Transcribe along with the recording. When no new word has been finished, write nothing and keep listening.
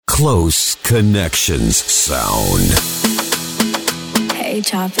Close Connections sound. Hey,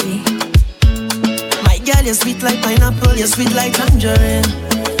 Choppy. My girl, you're sweet like pineapple, you're sweet like tangerine.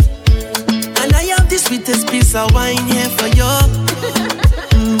 And I have the sweetest piece of wine here for you.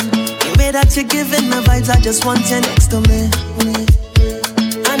 The way that you're giving me vibes, I just want you next to me.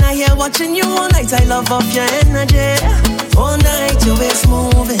 And I hear watching you all night, I love off your energy. All night, your waist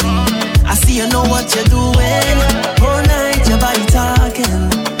moving. I see you know what you're doing. All night, your body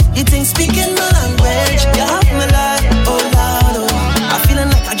talking. You think speaking my language. You have me like, oh Lord, oh. I'm feeling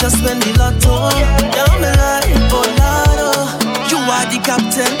like I just won the lotto. You have me like, oh Lord, oh. You are the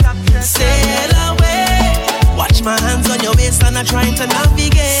captain. Sail away. Watch my hands on your waist and I'm trying to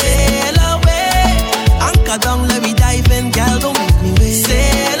navigate. Sail away. Anchor down, let me dive in. Girl, don't make me wait.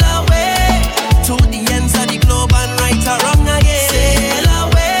 Sail away. To the ends of the globe and right or wrong again. Sail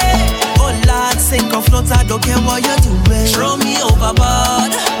away. Oh Lord, sink or float, I don't care what you're doing. Throw me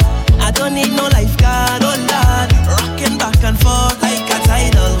overboard. I don't need no lifeguard, oh Lord. Rocking back and forth like a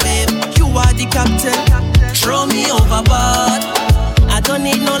tidal wave. You are the captain. Throw me overboard. I don't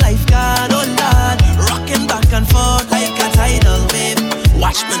need no lifeguard, oh Lord. Rocking back and forth like a tidal wave.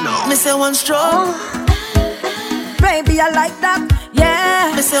 Watch me now. Me say one stroke. Baby, I like that,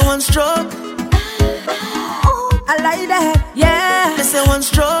 yeah. Me say one stroke. I like that, yeah. Me say one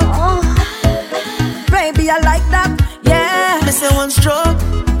stroke. Baby, I like that, yeah. Me say one stroke.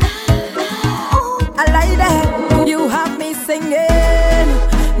 I like that. You have me singing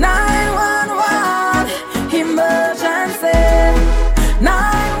 911 emergency.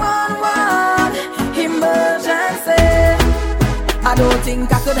 911 emergency. I don't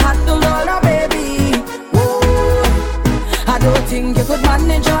think I could handle all that, baby. Ooh. I don't think you could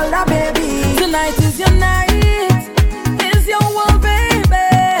manage all that, baby. Tonight is your night, is your world,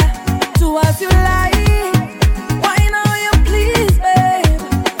 baby. Do as you like. Why now you please, babe?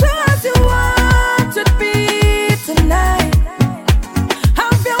 Do as you want to be tonight.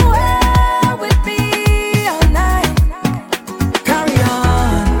 Have your way with me all night. Carry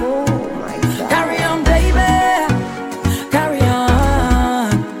on, carry on, baby. Carry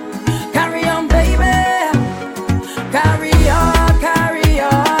on, baby. Carry on, carry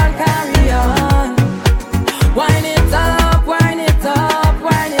on, carry on. Wind it up, wind it up,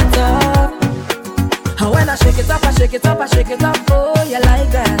 wind it up. And when I shake it up, I shake it up, I shake it up. Oh, you like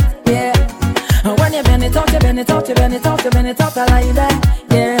that, yeah. And when you bend it up, you bend it up, you bend it up, you bend it up. I like that,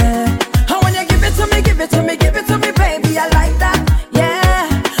 yeah. And when you give it to me, give it to me, give it to me, baby, I like that, yeah.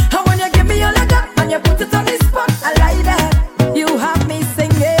 And when you give me all I got and you put it on the spot, I like that. You have me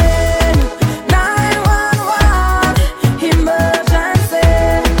singing 911 emergency.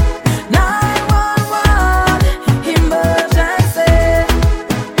 911 emergency.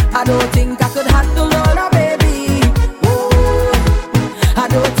 I don't think I could handle all that, baby. Ooh. I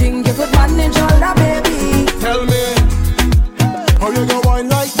don't think you could manage all that, baby. Tell me, how you gonna whine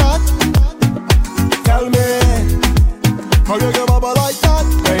like that? Tell me, how you gonna bubble like that,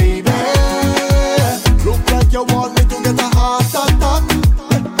 baby? Look like you want me to get a heart attack.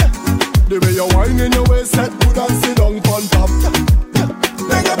 The way you whine in your waist, set good and sit down on top.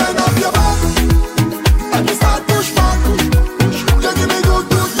 Then you bend up your back and you start push back. You give me good,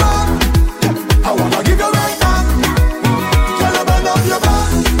 good love. I wanna give you right back. Girl, you bend up your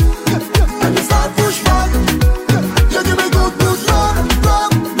back and you start push back. You give me good, good love,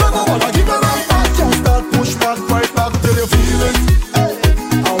 love, love. I wanna give you right back. Just start push back, right back till you feel it.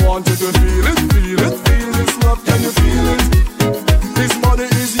 I want you to feel it, feel it, feel this love. Can you feel it? This money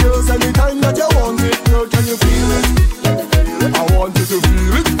is yours anytime that you want it, girl. Can you feel it? I want you to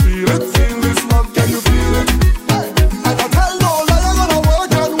feel it, feel it, feel this love. Can you feel it? And I tell no lie, I'm gonna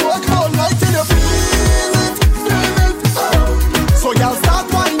work and work all night till you feel it, feel it. So y'all start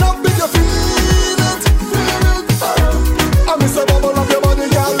winding up if you feel it, feel it. I miss a bubble of your body,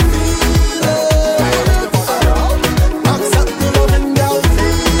 y'all feel it. Accept the loving, y'all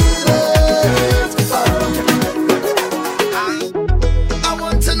feel it. I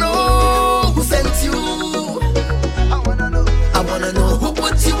want to know who sent you. I wanna know who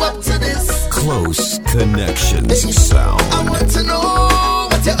put you up to this. Close Connections sound. I want to know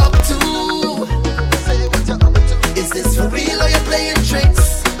what you're up to. Is this for real or you're playing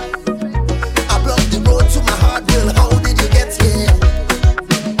tricks? I blocked the road to my heart, girl. How did you get here?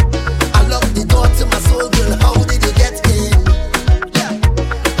 I locked the door to my soul, girl. How did you get in?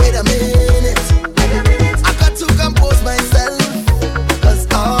 Wait a minute. I got to compose myself. 'Cause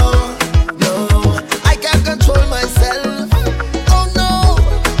oh no, I can't control myself. Oh no,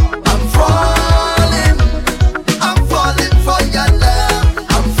 I'm falling for your love.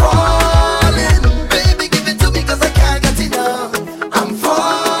 I'm falling, baby, give it to me 'cause I can't get enough. I'm falling.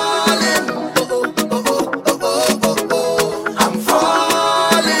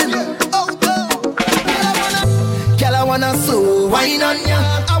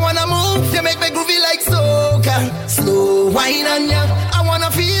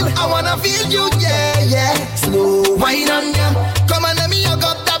 feel you, yeah. Slow wine on ya. Come on, let me hug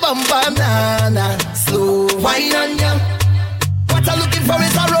up the bumper, nah. Slow wine on ya. What I'm looking for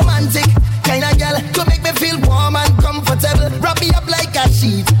is a romantic kind of girl to make me feel warm and comfortable. Wrap me up like a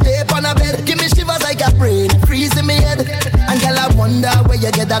sheet, lay on a bed, give me shivers like a brain freeze in me head. And girl, I wonder where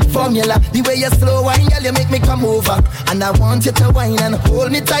you get that formula. The way you slow wine, girl, you make me come over. And I want you to wine and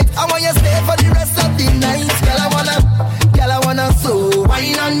hold me tight. I want you stay for the rest of the night. Girl, I wanna slow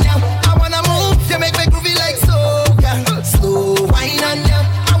wine on ya. I wanna move, you make me groovy like so, yeah. Slow wine on ya.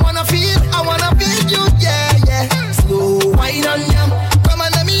 I wanna feel you, yeah. Slow wine on ya. Come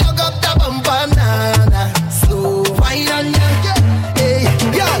on, let me hug up the bumper, nah. Slow wine on ya. Hey,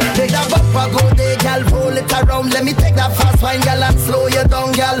 yo, take that bumper, go there, girl. Roll it around, let me take that fast wine, girl, and slow you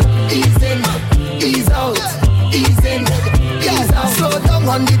down, girl. Ease in, ease out, ease in, ease out. Slow down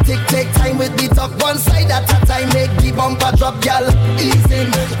on the tick, take time with the talk. One side at a time, make the bumper drop, girl. Ease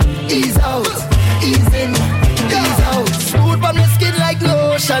in, ease out, ease in, ease out. Smooth on the skin like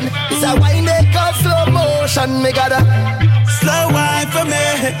lotion. It's a wine they call slow motion. Me gotta slow wine for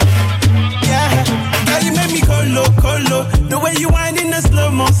me, yeah. Girl, you make me colo. The way you wind in the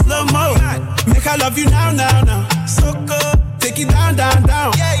slow mo. Make I love you now. So good, take it down.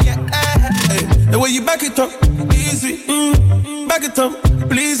 Yeah. Hey, the way you back it up, easy. Back it up,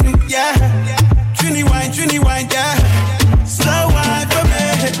 please me, yeah. Trini wine, yeah. Slow wine for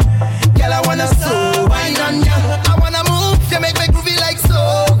me. Girl, I wanna slow wine on ya. I wanna move, you make me groovy like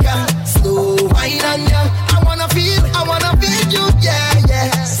soca. Slow wine on ya. I wanna feel you,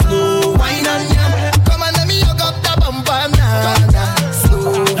 yeah. Slow wine on ya. Come on, let me hug up the bumper, nah.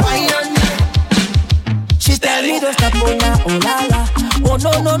 Slow wine on ya. She tell me to stop, oh la la. Oh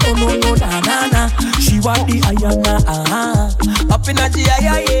no, na. She want the ayana, up in a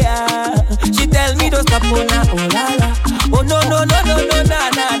yeah. She tell me to stop, oh la la. Oh no, na.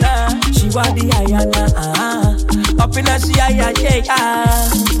 She want the ayana, up in a yeah.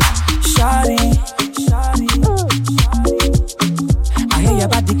 Shawty, I hear your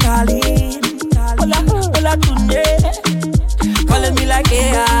body calling. Hola, tunde, calling me like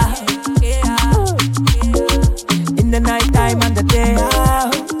yeah. In the night time and the day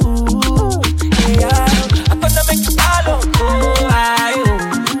out. I'm gonna make you follow.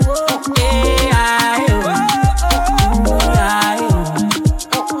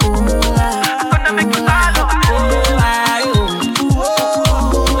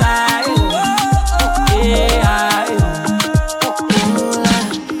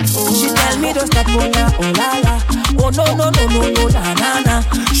 She tell me to stop, oh la la. Oh no, na.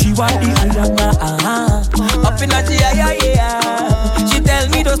 She want the ayana, up in a yeah. She tell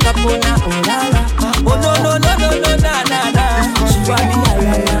me to stop, oh la la. Oh no, na. She want the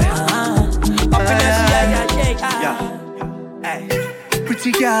ayana, up in a yeah. Hey,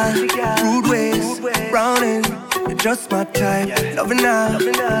 pretty girl, rude ways, browning, you're just my type. Loving now,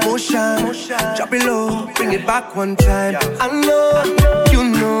 emotion, drop it low, bring it back one time. I know, you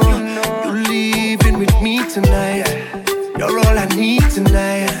know, you're leaving with me tonight. You're all I need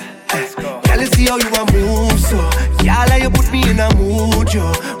tonight. Girl, you see how you a move, so y'all like you put me in a mood,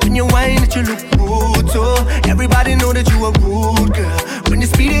 yo. When you whine it, you look rude, so everybody know that you a rude girl. When you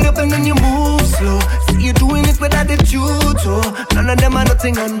speed it up and then you move slow, see you doing it with attitude, so none of them are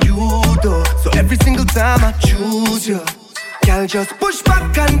nothing on you, though. So every single time I choose you, girl, just push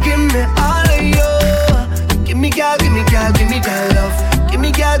back and give me all of you. Give me, girl, give me that love. Give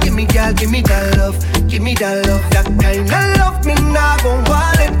me, girl, give me that love. Give me that love, that kind of love. Me nah gon'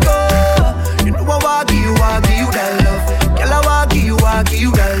 want let go. You know I wanna give you that love. Girl, I wanna give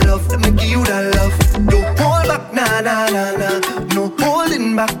you that love. Let me give you that love. Don't hold back, nah. No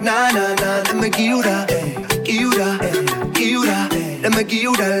holding back, nah. Let me give you that, give you that. Let me give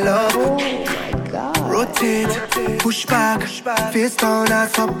you that love. Oh my God. Rotate, push back, face down,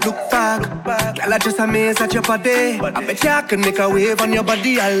 ass up, look back. Girl, I just amaze at your body. I bet you I can make a wave on your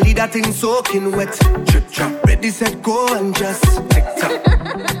body. I'll leave that thing soaking wet. Trip, trap, ready, set, go and just tick tock.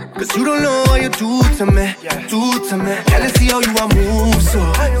 Cause you don't know what you do to me. Girl, you see how you a move, so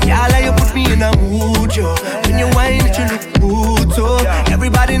yeah, like you put me in a mood, yo. When you whine it, you look rude, so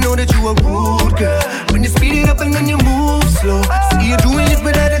everybody know that you a rude girl. When you speed it up and then you move slow, see you doing it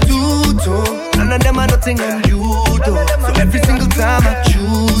with attitude, so none of them are nothing on you, though. So every single time I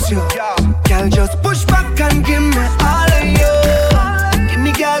choose you, girl, just push back and give me all of you. Give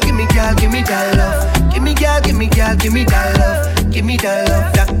me, girl, give me that love. Give me, girl, give me that love. Give me that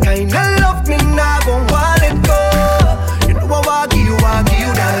love, that kind of love. Me nah gon' want let go. You know I wanna give you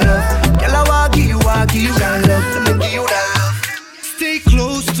that love. Girl, I wanna give you that love. Let me give you that love. Stay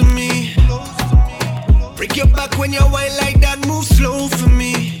close to me. Break your back when you whine like that. Move slow for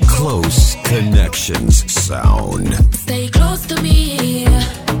me.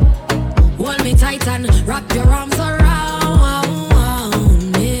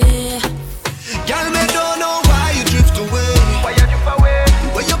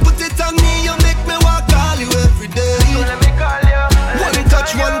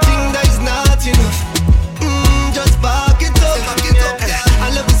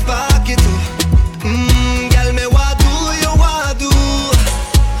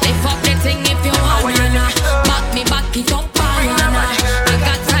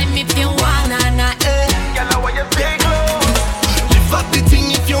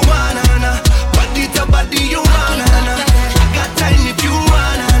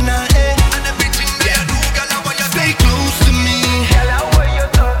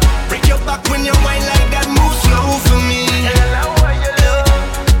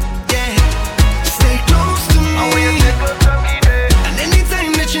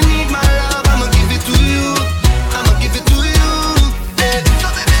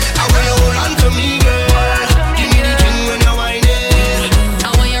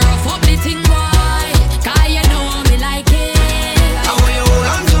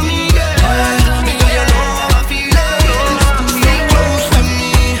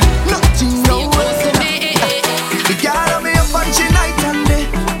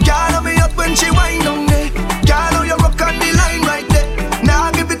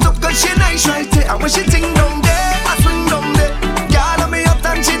 finish right there. And when she ting down there, I swing down there. Girl, me up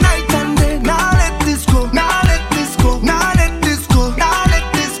and she night and day. Now let this go, now let this go, now let this go, now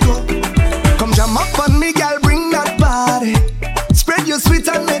let this go. Come jam up on me, girl, bring that body. Spread your sweet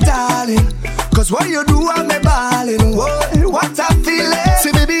on me, darling. Cause what you do, I'm me ballin'. What I feel it.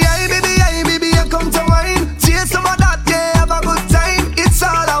 Say baby, I come to wine. Taste some of that, yeah, have a good time. It's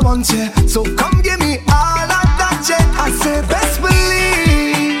all I want, yeah. So come give me all of that, yeah. I say best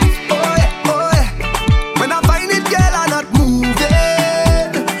believe. Oh yeah. When I find it, girl, I'm not moving.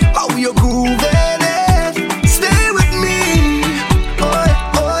 How you grooving it? Stay with me. Oh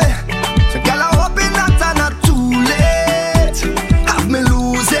yeah. So girl, I'm hoping that I'm not too late. Have me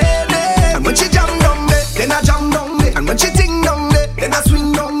losing it. And when she jam down me, then I jam down me. And when she ting down me, then I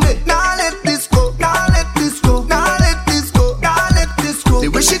swing down me. Now let this go, now let this go, now let this go, now let this go. The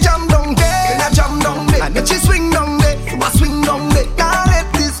way she jam down there, then I jam down me. And then she swing down me, so I swing down me. Now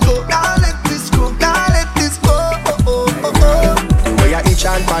let this go, now let this go, now let this go. The way I itch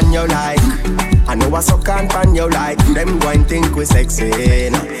and pan you like, I know I suck and pan you like. Them going think we sexy,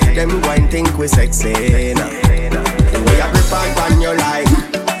 nah. Them going think we sexy, nah. The way I grip and pan you like,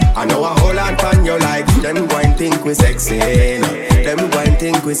 I know I hold and pan you like. Them going think we sexy, nah. Them going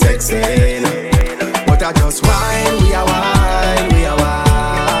think we sexy, nah. But I just whine, we are wine, we are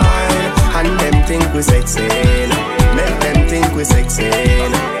wine. And them think we sexy, nah. Make them think we sexy,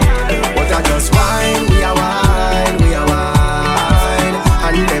 nah. But I just whine, we are wine, we are wine.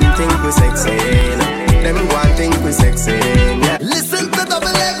 And them think we sexy, nah. Them one think we sexy, yeah. Listen to Double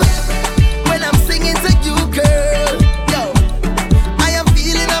M when I'm singing to you, girl. Yo, I am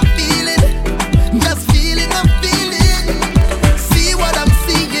feeling, just feeling, I'm feeling. See what I'm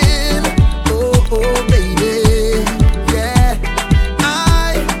seeing. Oh, baby, yeah.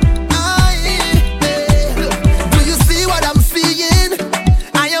 Do you see what I'm seeing?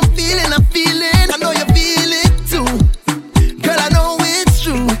 I am feeling, I'm feeling. I know you feel it too, girl. I know it's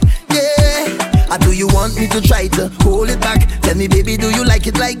true, yeah. Do you want me to try to hold it back? Tell me, baby, do you like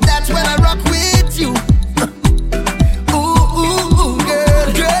it like that when I rock with you? Ooh,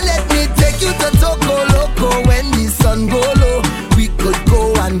 girl, let me take you to Toco Loco when the sun go low. We could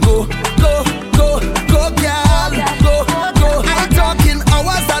go and go, girl, go. I'm talking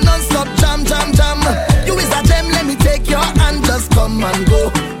hours and non-stop jam. You is a gem, let me take your hand, just come and go,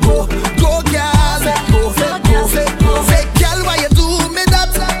 girl, go. Say, girl, why you do me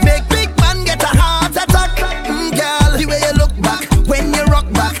that? Make big man get a heart attack, girl. The way you look back when you rock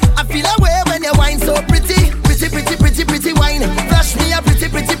back, I feel away when you whine so pretty wine. Flash me a pretty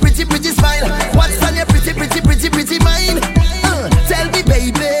smile. What's on your pretty mind? Tell me,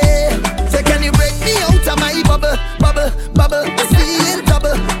 baby, say can you break me out of my bubble? I'm feeling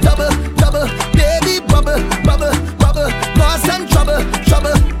double, baby, bubble, cause some trouble.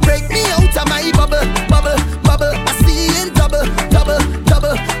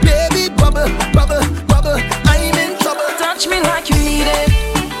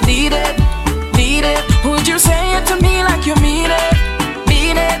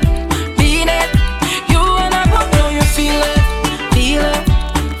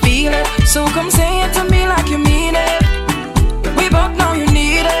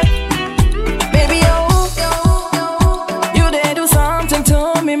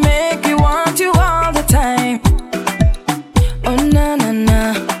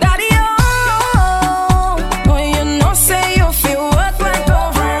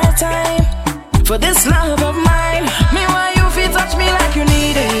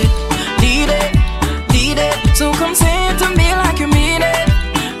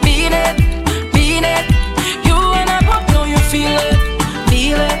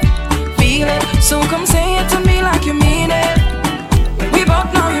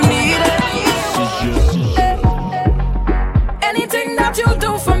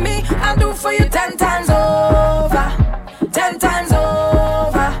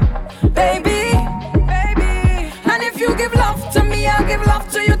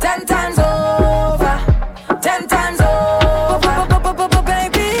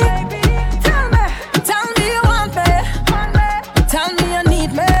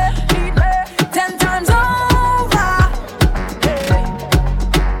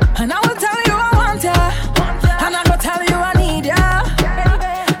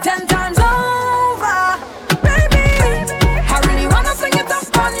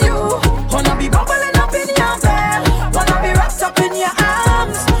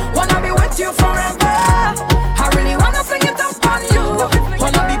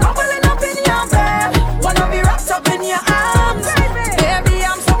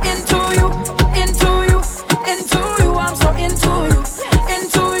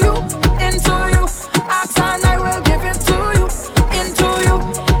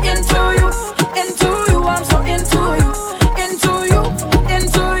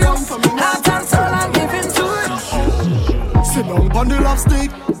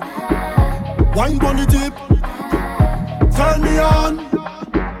 Wine on the tip. Turn me on.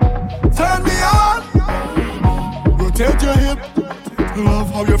 Turn me on. Rotate your hip. Love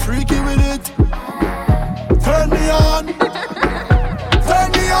how you're freaky with it. Turn me on.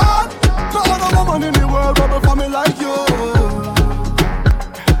 Turn me on. No other woman in the world bubble for me like you.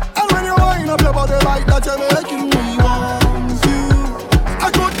 And when you wind up your body like that, you're making me want you. I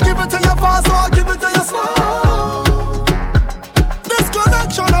could give it to you fast, or I give it to you slow. This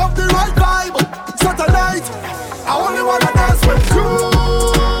connection of the right vibe. So tonight, I only wanna dance with you.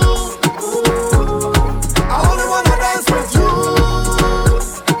 I only wanna dance with you.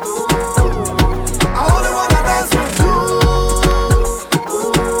 I only wanna dance with you.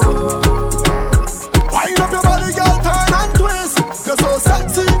 Wind up your body, girl, turn and twist. You're so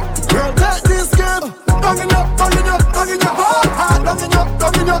sexy, girl, take this game. Down in your heart, heart.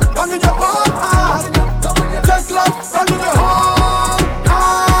 Down in your heart, heart. Take love, down in your heart, heart.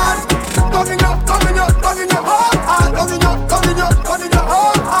 Down in your heart, heart. Down in your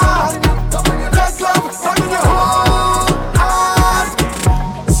heart, heart. Take love, down in your heart, heart.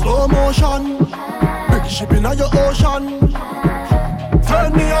 Slow motion, big ship in your ocean. Turn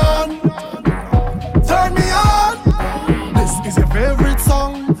me on, turn me on. This is your favorite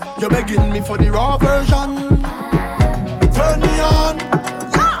song. You're begging me for the raw version. Turn me on,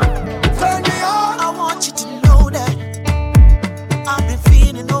 turn me on. I want you to know that I've been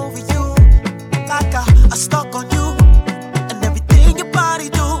feeling over you, like I stuck on you, and everything your body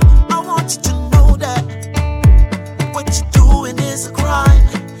do. I want you to know that what you're doing is a crime,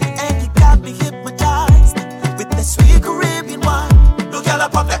 and you got me hypnotized with that sweet Caribbean wine. Look at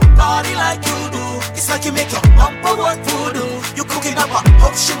up on that body like you do. It's like you make your bumper work voodoo. You cooking up a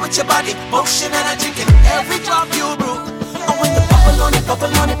potion with your body motion, and I drinking every drop you brew. And when you bubble on it,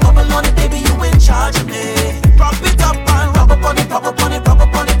 bubble on it, bubble on it, baby, you in charge of me. Prop it up and rub up on it, rub up on it, rub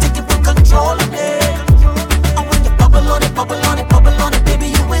up on it, taking full control of me. And when you bubble on it, bubble on it, bubble on it, baby,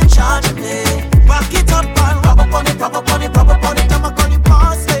 you in charge of me. Rock it up and rub up on it, rub up on it, rub up on it, I'ma call you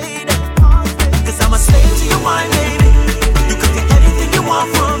boss lady. Cause I'm a slave to your wine, baby. You can get anything you want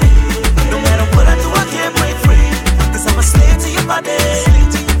from me. No matter what I do, I can't break free. Cause I'm a slave to your body.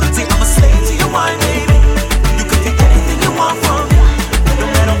 See, I'm a slave to your wine, baby. You can get anything you want from me. No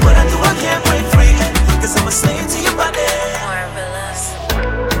matter what I do, I can't break free. Cause I'm a slave to your body.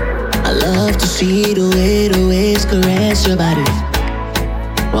 I love to see the waves caress your body.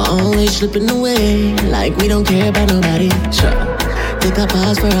 We're always slipping away like we don't care about nobody. Sure, take a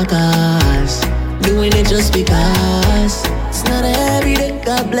pause for a cause, doing it just because. It's not every day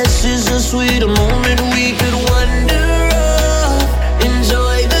God blesses us with a moment we could wonder of.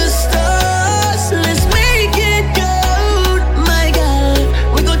 Enjoy the stars, let's make it good. My God,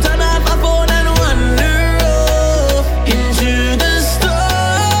 we gon' turn off our phone and wander off into the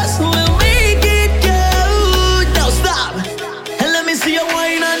stars. We'll make it good. Now stop, and let me see you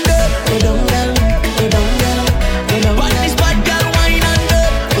wine and up. Go down, girl, go down, girl, go down. Watch this bad girl wine and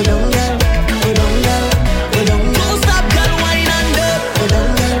up. Go down, girl, go down, girl, go down. Don't stop, girl, wine and up. Go down,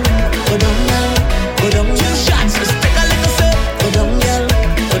 girl, go down, girl, go down. 2 shots, let's take a little sip. Go down, girl,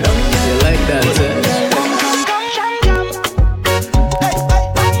 go down, girl. You like that, eh?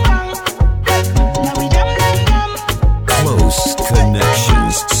 Close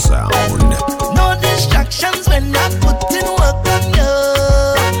Connections sound. No distractions when I'm putting work on you.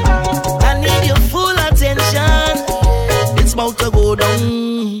 I need your full attention. It's about to go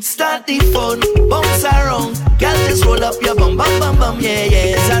down. Start the fun, bounce around. Girl, just roll up your bum, bum, bum, bum. Yeah,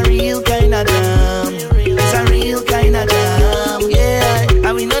 yeah, it's a real kind of jam. It's a real kind of jam. Yeah,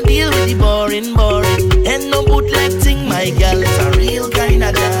 I will not deal with the boring. And no bootleg thing, my girl. It's a real kind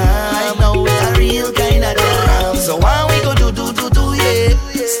of jam. No, it's a real kind of jam. So why we go do, yeah.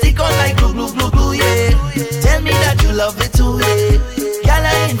 Stick on like glue, yeah. Tell me that you love it too, yeah. Girl,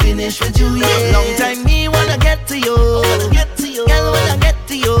 I ain't finished with you, yeah. Long time me wanna get to you. Girl, when I get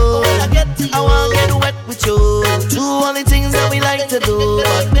to you, I wanna get wet with you. Do all the things that we like to do,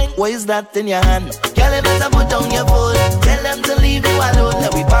 but what is that in your hand? Girl, you better put down your phone. Tell them to leave you alone,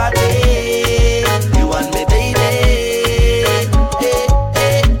 let we party. You want me, baby. Hey,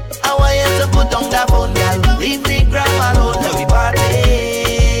 hey. I want you to put down that phone, girl. Leave the gram alone, let we party.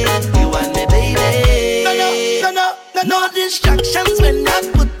 You want me, baby. No distractions when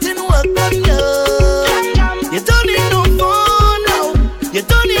I'm putting work on you. You don't need no phone now. You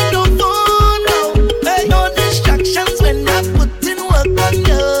don't need no phone now. Hey. No distractions when I'm putting work on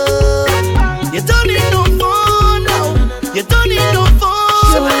you. You don't need no phone now. You don't need no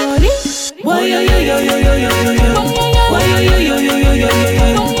phone. Boy, yo, yo, yo, yo, yo,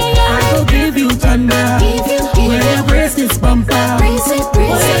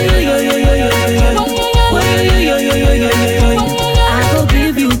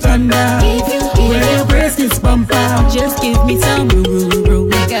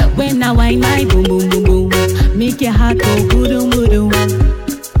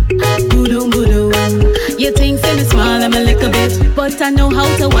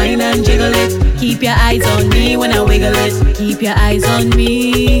 Keep your eyes on me when I wiggle it. Keep your eyes on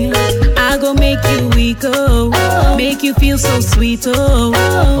me. I go make you weak, oh. Make you feel so sweet, oh.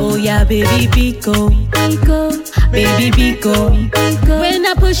 Oh yeah, baby Pico, baby Pico. When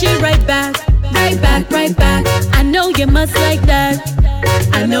I push it right back, right back, right back. I know you must like that.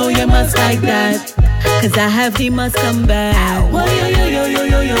 I know you must like that. Cause I have the must come back. Whoa, yo, yo, yo, yo,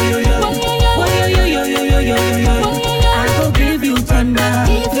 yo, yo, yo, yo. Whoa, yo, yo, yo, yo, yo, yo, yo, yo. I go give you thunder.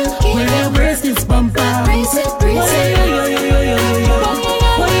 When your breast is bumper. Whoa, yo, yo, yo, yo, yo, yo.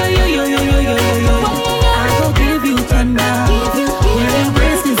 Whoa, yo, yo, yo, yo, yo, yo, yo. I go give you thunder. When your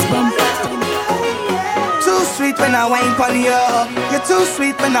breast is bumper. Too sweet when I wine pon you. You're too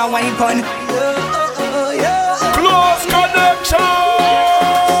sweet when I wine pon you. Close connection.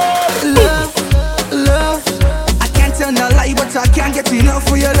 But I can't get enough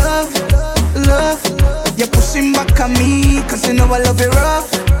for your love, love. You're pushing back on me, cause you know I love it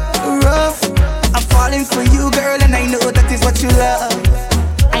rough, rough. I'm falling for you, girl, and I know that is what you love.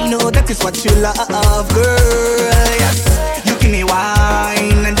 I know that is what you love, girl, yes. You give me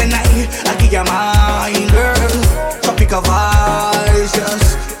wine, and then I give you mine, girl. Tropical vibes,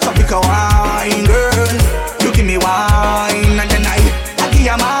 yes. Tropical wine, girl. You give me wine, and then I give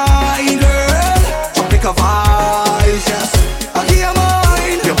you mine, girl. Tropical vibes, yes.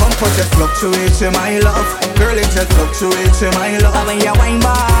 Just fluctuates in my love. Girl, it just fluctuates in my love. When you wine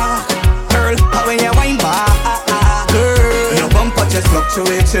back, girl, when you wine back, girl, your bumper just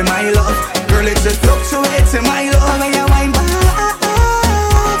fluctuates in my love. Girl, it just fluctuates in my love. When you wine back,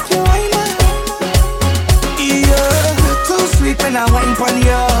 you wine back. Yeah, you're too sweet when I wine pon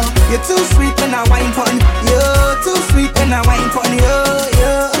you. You're too sweet when I wine pon you. Too sweet when I wine pon you.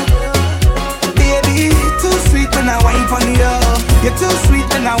 Yeah, baby, too sweet when I wine pon you. You're too sweet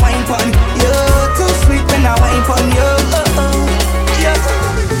when I wine pon you. Too sweet when I wine pon you. Yeah.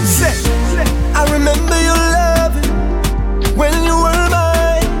 I remember your love when you were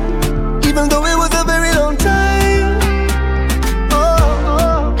mine, even though it was a very long time.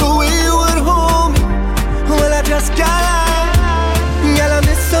 Oh, the way you would hold me, well I just can't lie. Girl, I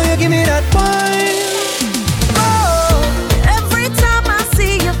miss how you give me that wine. Every time I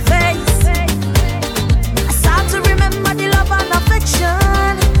see your face, I start to remember the love and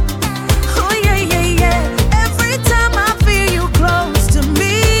affection. Oh yeah, yeah, yeah. Every time I feel you close to me,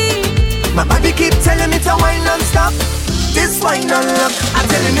 My body keep telling me to wine non-stop. This wine non-lock, I'm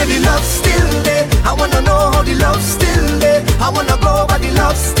telling you the love's still there. I wanna know how the love's still there. I wanna go but the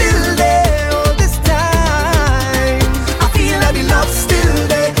love's still there. All this time I feel that the love's still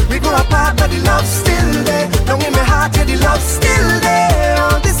there. We go apart but the love's still there. Don't in my heart, yeah, the love's still there.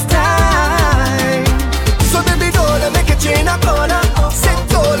 All this time. So baby, don't make a chain a corner. Set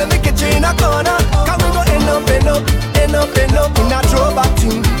goal and make a chain a corner. Can we go end up in a throwback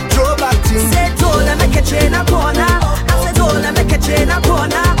thing, throwback thing. say told them make a chain a corner. I said told them make a chain a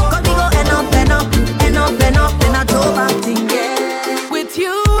corner. Cause we go end up in a throwback thing, yeah. With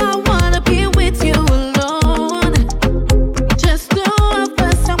you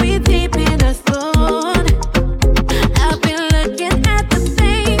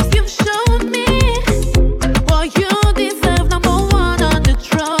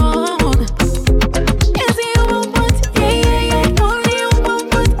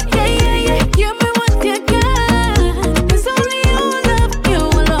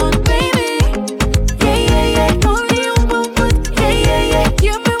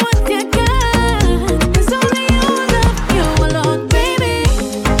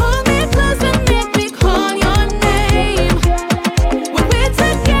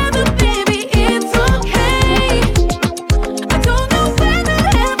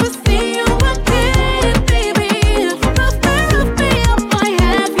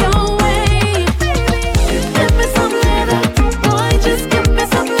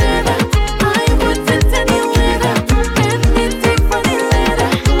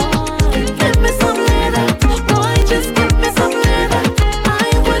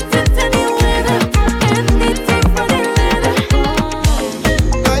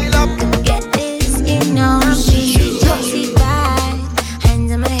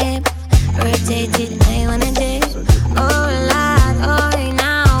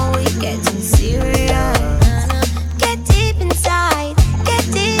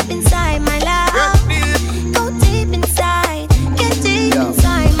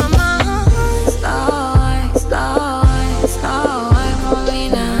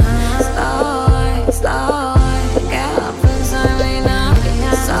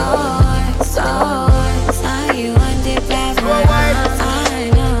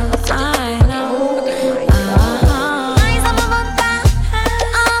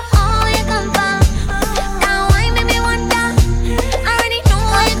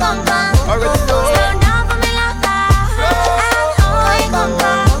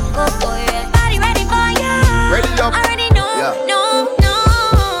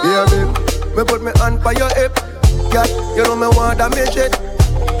more damage it.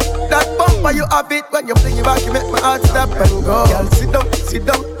 That bumper you have it when you fling it back, you make my heart stop and go. Girl, sit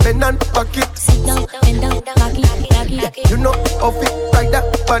down, bend and back it. Sit down, bend down, back it. You know how fit like that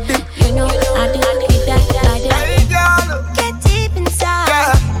body. You know I do that body. Hey, girl. Get deep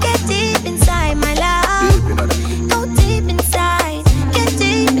inside, get deep inside my love. Go deep inside, get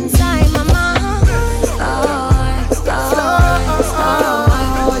deep inside my mind.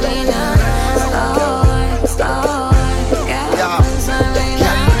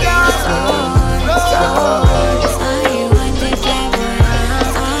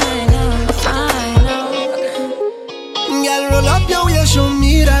 Show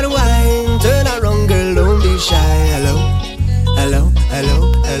me that wine. Turn around, girl, don't be shy. Hello, hello,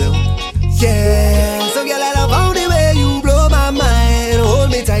 hello, hello. Yeah, so girl, I love how the way you blow my mind. Hold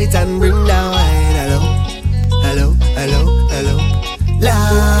me tight and bring that wine. Hello, hello, hello, hello.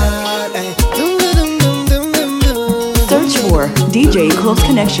 Lord, Search for DJ Close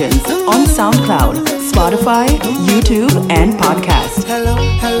Connections on SoundCloud, Spotify, YouTube, and podcast. Hello,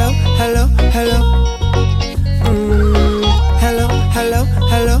 hello, hello, hello. Hello,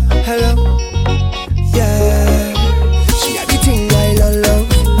 hello, hello, yeah. She had the thing I love.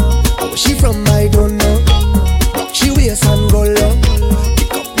 How she from, I don't know. Rock she waist and go low.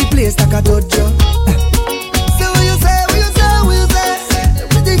 Pick up the place like a dojo. So what you say, what you say, what you say?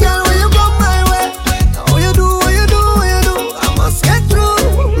 Pretty girl, when you come my way. What you do, what you do, what you do? I must get through.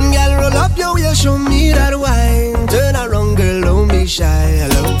 Girl, roll up your way, show me that wine. Turn around, girl, don't be shy.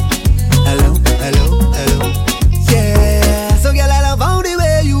 Hello, hello, hello, hello. So girl, I love how the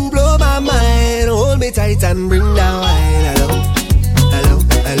way you blow my mind. Hold me tight and bring that wine. Hello, hello,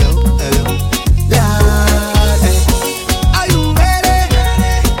 hello, hello. Lord, hey. Are you ready?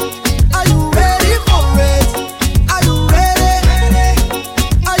 Are you ready for it? Are you ready?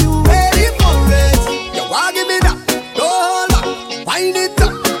 Are you ready for it? You want give me that? Don't hold back. Wind it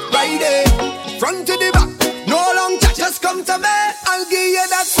up, right there. Front to the back. No long chat, just come to me. I'll give you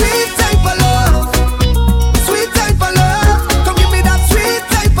that sweet type of love. Sweet type of love.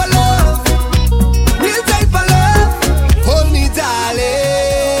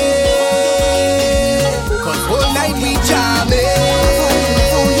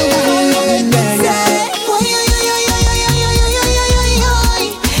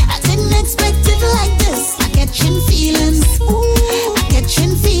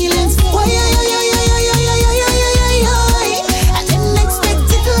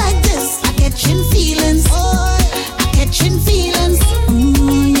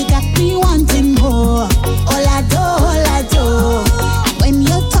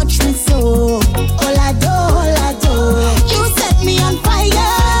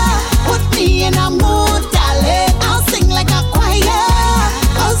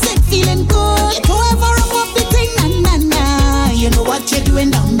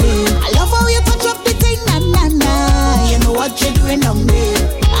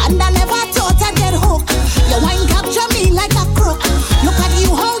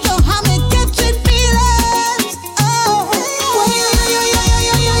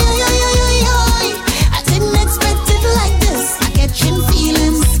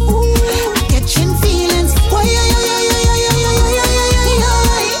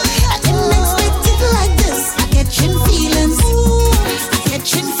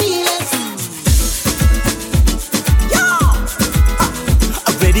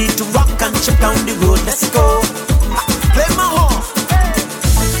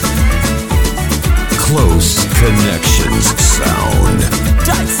 Connections sound.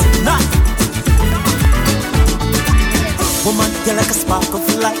 Woman, you're like a spark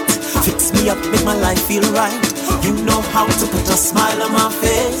of light. Fix me up, make my life feel right. You know how to put a smile on my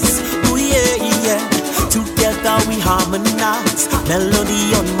face. Ooh yeah, yeah. Together we harmonize.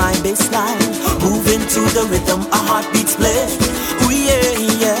 Melody on my bassline. Moving to the rhythm, our heartbeats play. Ooh yeah,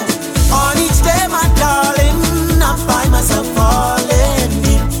 yeah. On each day, my darling, I find myself falling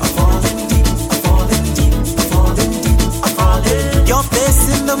deep. I'm falling deep, I'm falling deep, I'm falling deep, I'm falling. Your face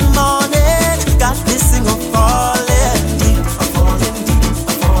in the morning got this thing of falling deep. I'm falling deep,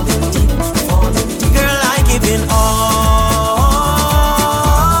 I'm falling deep, I'm falling deep. Girl, I give it all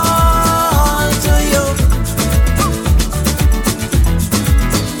to you.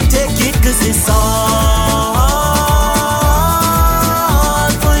 Take it 'cause it's all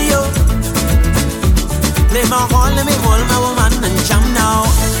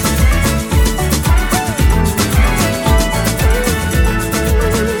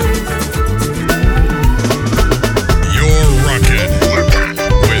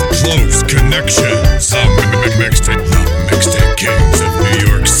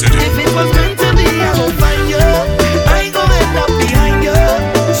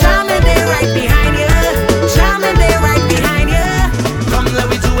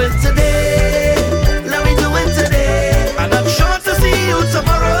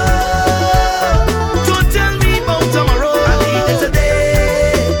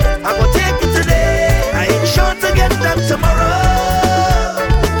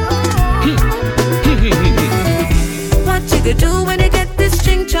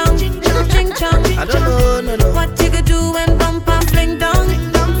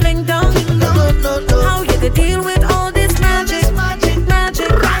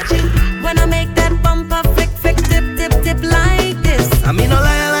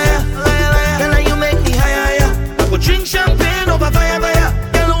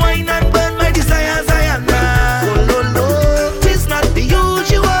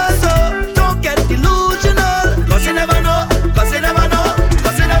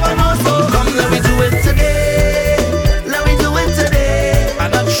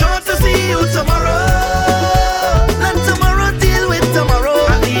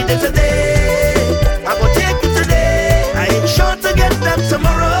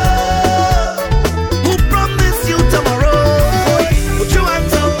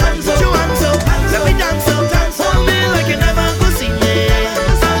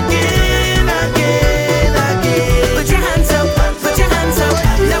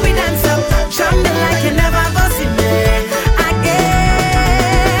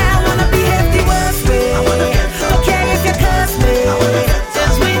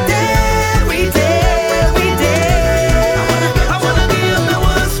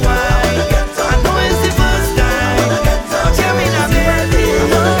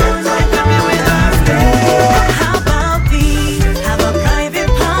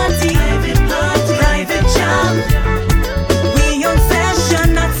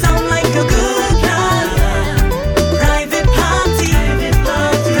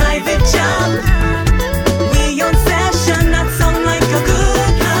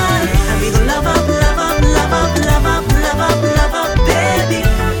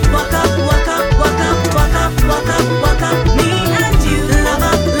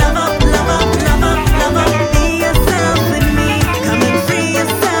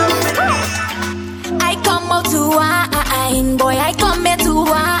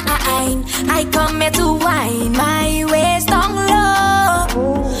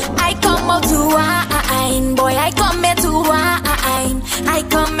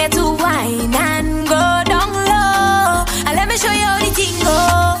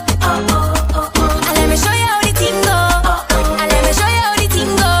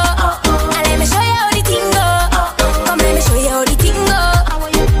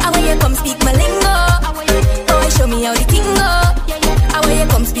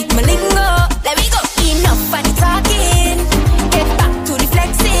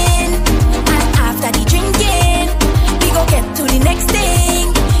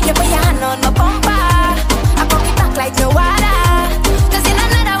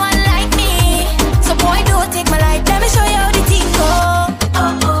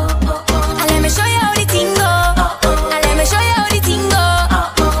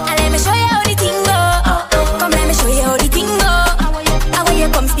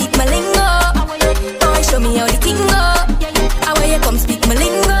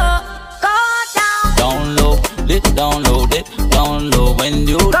low when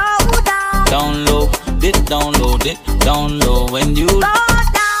you go down. Down low, dip down low, dip down low when you go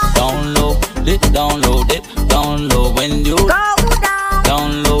down. Down low, dip down low, dip down low when you go down.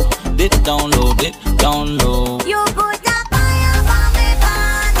 Down low, dip down low, dip down low. You put that fire on me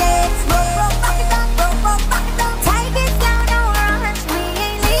body. Back it up. Take it down, don't rush me.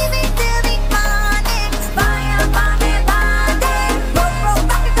 Ain't leaving till the morning. Fire on me body.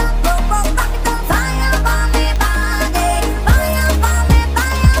 Back it up. Fire on me body. Fire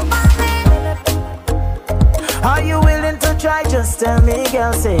on me. Are you willing to try? Just tell me,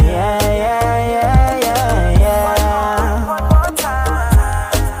 girl. Say yeah, yeah, yeah, yeah, yeah. One more time.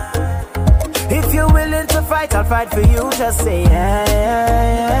 If you're willing to fight, I'll fight for you. Just say yeah,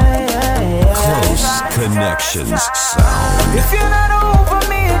 yeah, yeah, yeah. Close Connections sound. If you're not over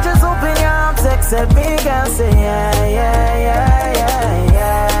me, just open your arms, accept me, girl. Say yeah, yeah, yeah, yeah,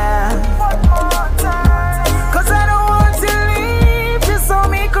 yeah. One more time. 'Cause I don't want to leave, just hold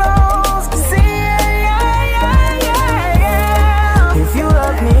me close. Say yeah, yeah, yeah, yeah, yeah. If you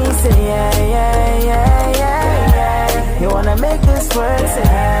love me, say yeah, yeah, yeah, yeah, yeah. You wanna make this work, say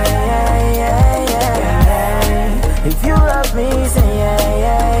yeah, yeah, yeah, yeah, yeah. If you love me, say yeah,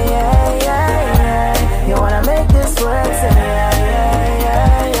 yeah, yeah, yeah, yeah. You wanna make this work, say yeah,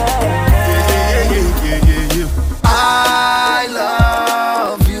 yeah, yeah, yeah, yeah. I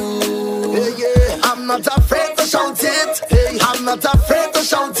love you. I'm not afraid to shout it. I'm not afraid to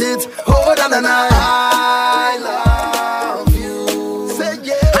shout it. Oh, na na na. I love you. Say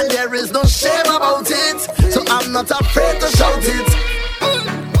yeah. And there is no shame about it. So I'm not afraid to shout it.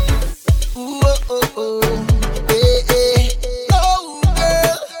 Ooh, oh, oh, oh. Eh, eh. Oh,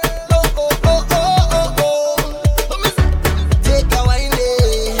 girl. Oh, oh, oh, oh, oh, oh. Take a wine,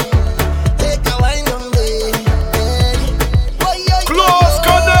 take a wine on me. Close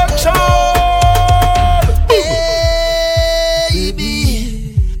Connection. Baby,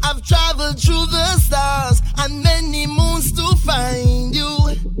 I've traveled through the stars and many moons to find you.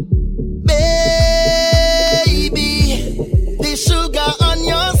 Baby, the sugar on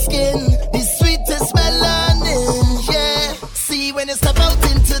your skin, the sweetest melanin, yeah. See when you step out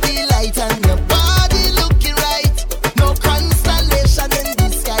into the light and your body looking right. No constellation in the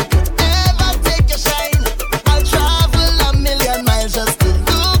sky could ever take your shine. I'll travel a million miles just to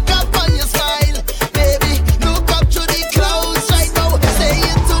look up on your smile. Baby, look up to the clouds right now. Say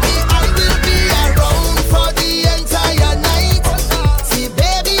it to me, I will be around for the entire night. See,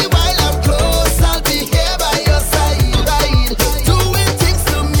 baby, while I'm close, I'll be here by your side. Right? Doing things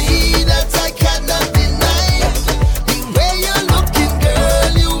to me that I cannot deny. The way you're looking,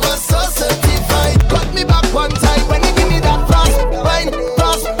 girl, you are so certified.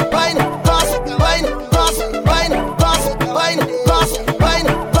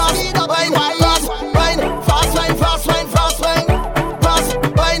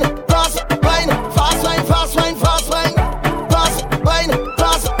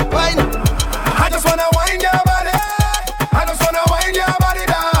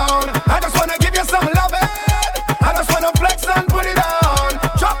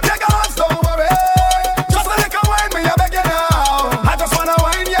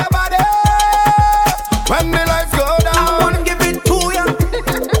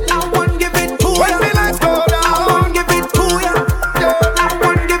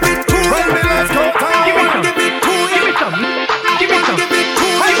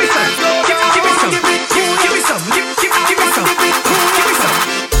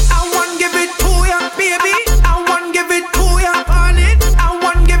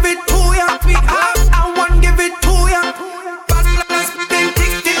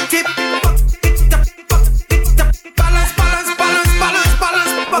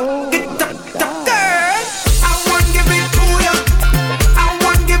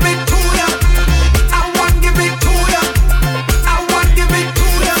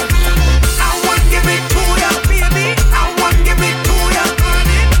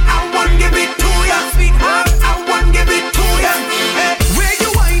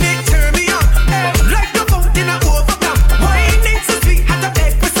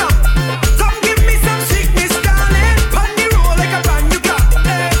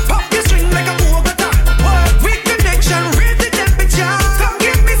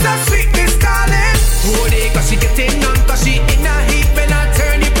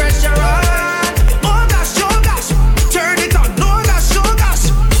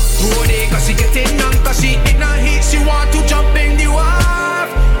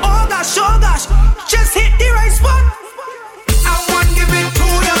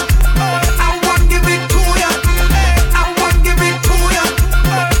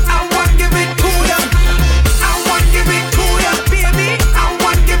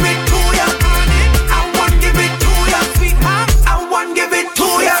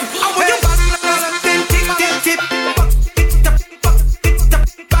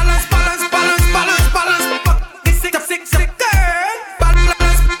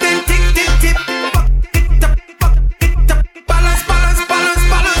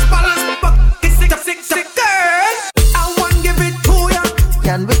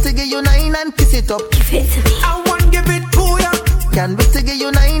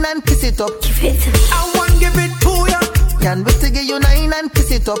 nine and kiss it up? Give it to me. I want give it to ya. Can't wait to give you nine and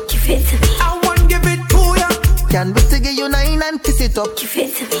kiss it up. Give it to me. I want give it to ya. Can't wait to give you nine and kiss it up. Give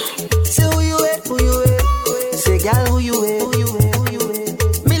it to me. Say who you with, who you with. Say girl who you with, who you with, who you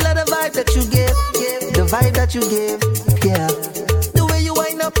with. Me love the vibe that you give, the vibe that you give, yeah. The way you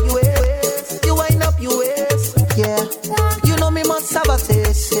wind up your waist, you wind up your waist, yeah. You know me must have a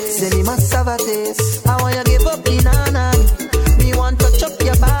taste, say me must have a taste. I want you give up the nana, me want to touch up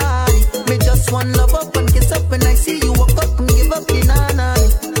your body. Me just want love up and kiss up when I see you walk up and give up the nana.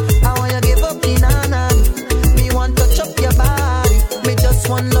 I want you give up the nana, me want to touch up your body. Me just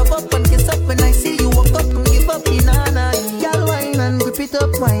want love up and kiss up when I see you walk up and give up the nana. Girl wine and grip it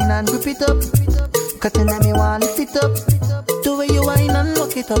up, wine and grip it up. Cutting at me want lift it up. The way you wine and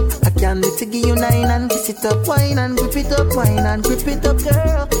look it up. I can't wait to give you nine and kiss it up. Wine and grip it up, wine and grip it up,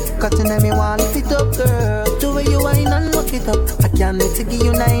 girl. Cutting at me want lift it up, girl. The way you wine and look it up. I can't wait to give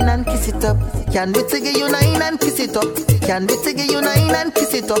you nine and kiss it up. Can't wait to give you nine and kiss it up. Can't wait to give you nine and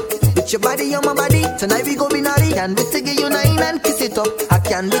kiss it up. With your body on my body, tonight we go be naughty. Can't wait to give you nine and kiss it up. I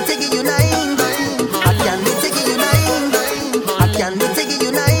can't wait to give you nine. I can't wait to give you nine. I can't wait to give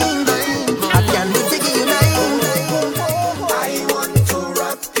you nine. I can't wait to give you nine. I want to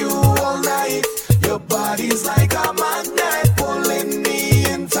rock you all night. Your body's like a magnet pulling me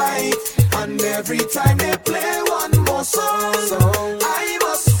in tight. And every time they play one more song, I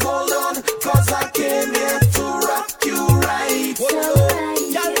must hold on, cause I came here to rock you right.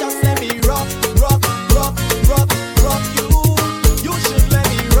 Y'all just let me rock, rock, rock, rock, rock you. You should let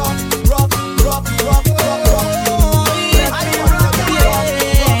me rock, rock, rock, rock, rock, rock you.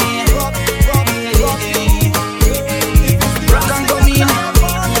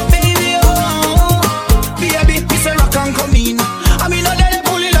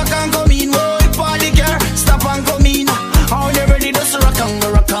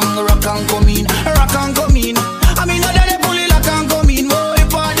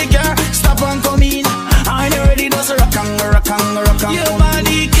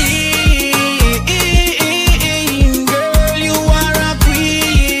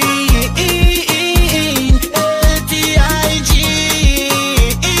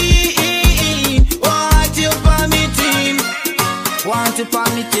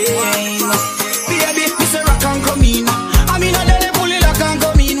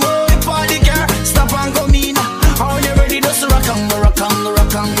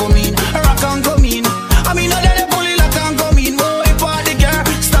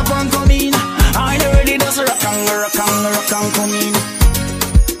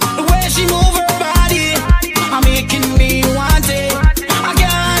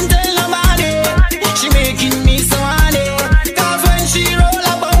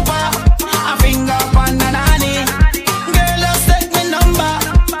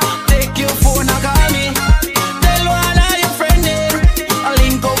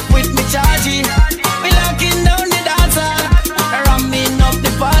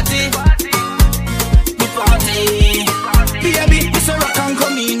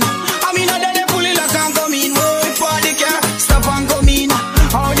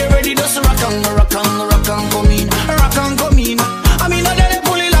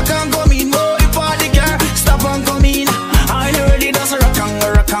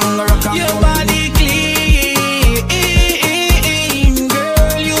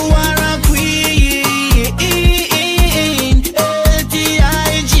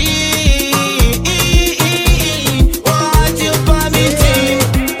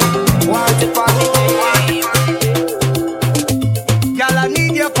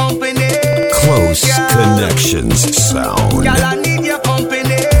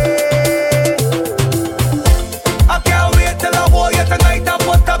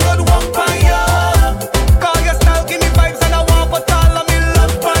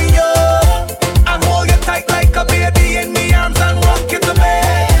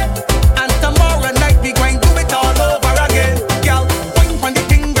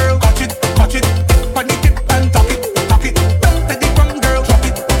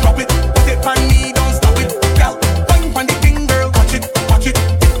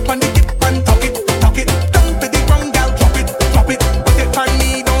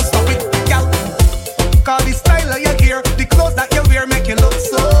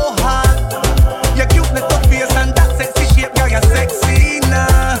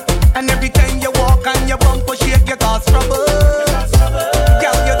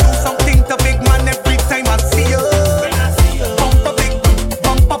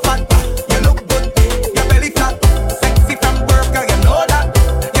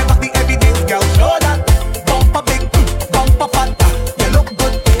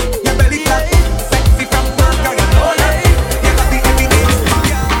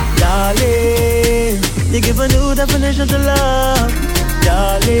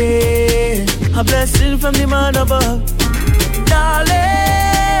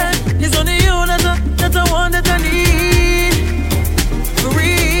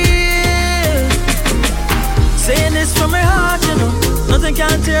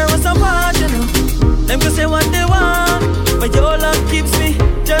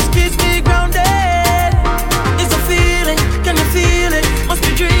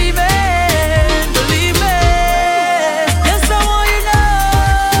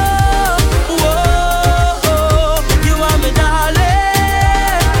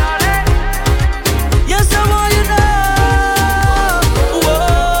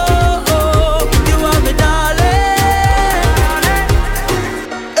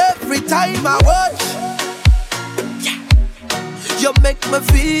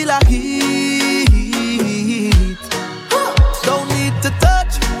 feel a heat. Don't need to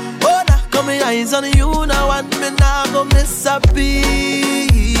touch. Oh, now got my eyes on you now, and me now go miss a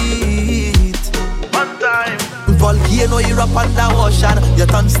beat. One time. Volcano, you're up on the ocean. Your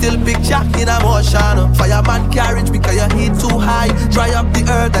tongue still picture in a motion. Fireman carriage because your heat too high. Dry up the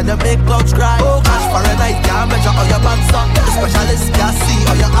earth and you make clouds cry. Oh gosh, for a night can't measure all your bands up. The specialist can't see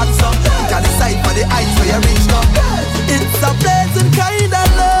all your hands up. You can decide for the heights where you reach up. It's a pleasant kind of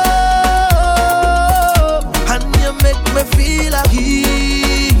love, and you make me feel a heat.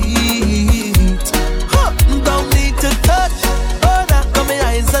 Don't need to touch. Oh, now got my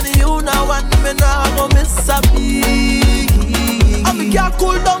eyes on you now, and me now go miss a beat. And we can't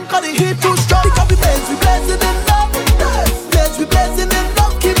cool down 'cause the heat too strong. Because we blazing in love. Blaze, we blazing in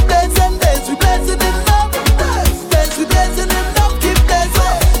love. Keep blazing, blaze, we blazing in love. Blaze, we blazing in love. Keep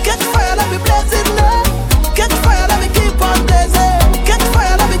blazing. Catch fire, let me blaze in love. Catch fire, let me keep on blazing. Catch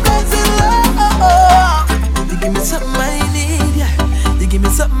fire, let me blaze in love. You give me something I need, yeah. You give me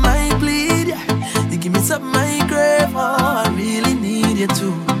something I bleed, yeah. You give me something I crave, oh, I really need you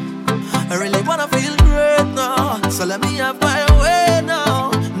too. I really wanna feel great now, so let me have my way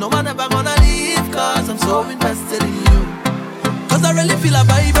now. No one ever gonna leave, 'cause I'm so invested in you. 'Cause I really feel a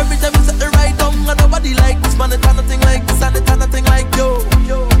vibe every time you set the right down. And nobody like this, man, it's nothing like this, and it's nothing like you.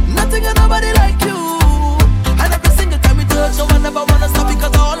 Nothing and nobody like you. And every single time we touch, no one ever wanna stop,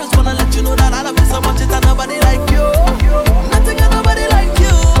 because I always wanna let you know that I love you so much, it's nobody like you. Nothing and nobody like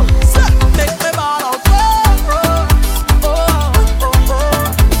you. So make me ball out.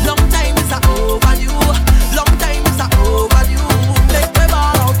 Long time is over you. Long time is over you. Make me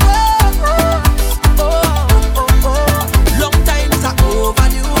ball out. Long time is over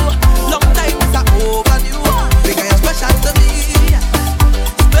you. Long time is over you. Because you're special to me.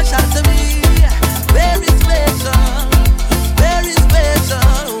 Special to me. Very special. Very special.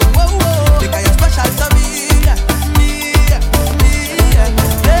 Whoa, whoa. Because you're special to me. Me.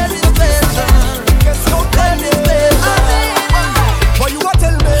 Very special. Very special. What you want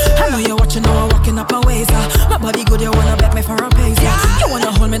tell me? I know you're watching, now I'm walking up my ways. My body good, you wanna bet me for a pace. You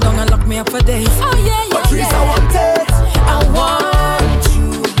wanna hold me down and lock me up for days. Oh yeah, yeah, Patrice, yeah. I want it. I want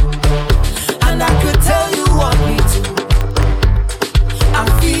you, and I could tell you want me to. I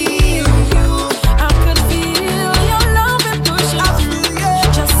feel you, I could feel your love and push it through.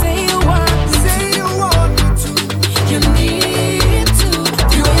 Just say you want me, Say you want me to. you need to.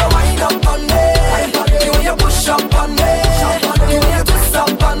 You way you wind up on me. You way you push up on me. You way you twist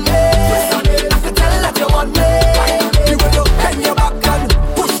up on me. I can tell that you want me. You way you bend your back and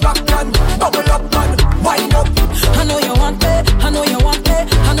push back and bubble up and wind up. I know you want me, I know you want me,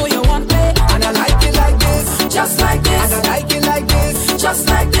 I know you want me. And I like it like this, Just like this, and I like it like this, just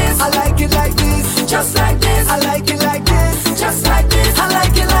like this, I like it like this, just like this, I like it like this, just like this, I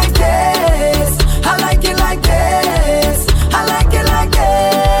like it like this, I like it like this, I like it like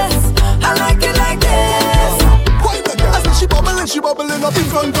this, I like it like this. Why the girl? I said she bubbling up in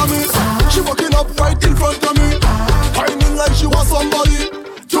front of me. She walking up right in front of me, whining like she wants somebody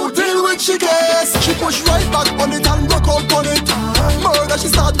to deal with. She gets, she push right back on it and broke out on it. Murder, she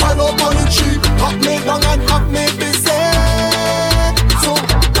start pile up on it. She up me down and up me busy. So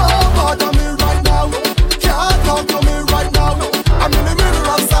don't bother me right now. Can't talk to me right now. I'm in the middle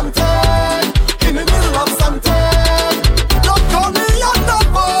of something. In the middle of something. Don't call me on the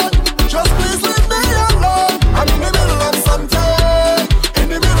phone. Just please leave me alone. I'm in the middle of something. In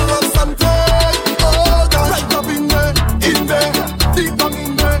the middle of something. Oh God. Right up in there. Deep down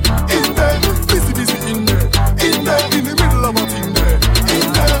in there. Busy in there. In the middle of a thing there. In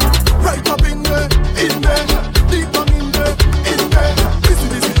there. Right up in there. Deep down in there. Busy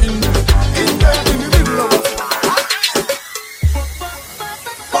in there. In the middle of a thing.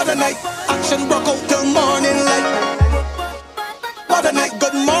 What a night, action broke out till morning light. What a night,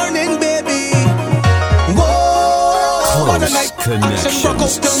 good morning, baby. Whoa, what a night, action broke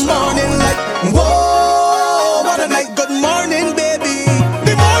out till morning light. Whoa, what a night, good morning, baby.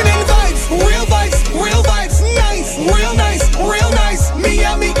 The morning vibes, real vibes, nice, real nice, real nice. Me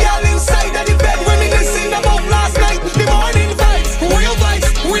and me gal inside of the bed reminiscing about last night. The morning vibes, real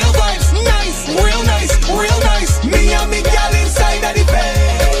vibes, nice, real nice, real nice. Me and me gal inside of the bed.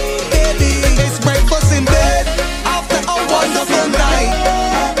 Baby, it's breakfast in bed after a wonderful night.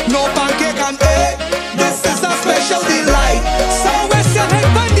 No pancake and egg, this is a special delight. So rest your head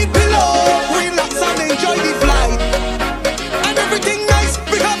on the pillow, relax on the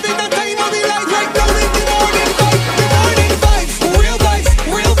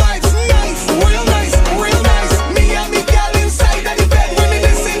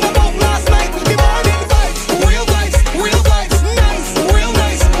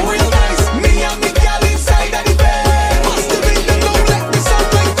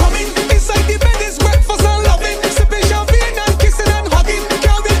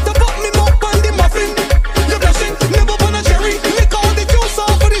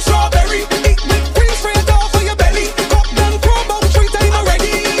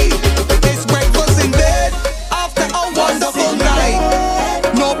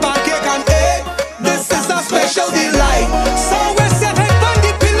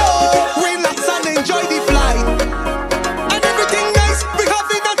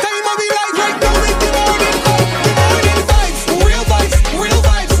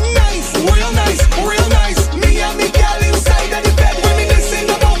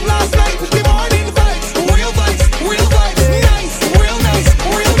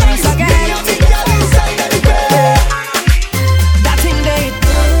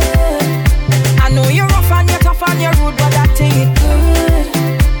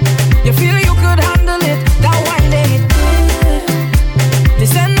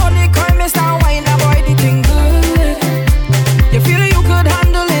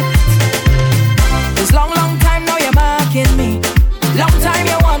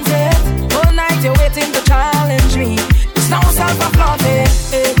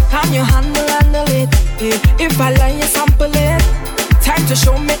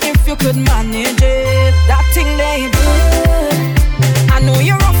could manage it. That thing they good. I know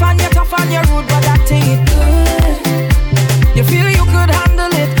you're rough and you're tough and you're rude, but that thing it good. You feel you could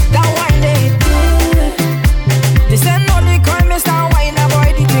handle it, that wine they good. This ain't no the crime, Mr. Wine, a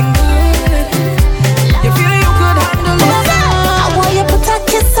boy the thing good. You feel you could handle it. I want you put a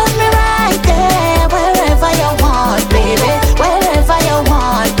kiss on me right there, wherever you want, baby. Wherever you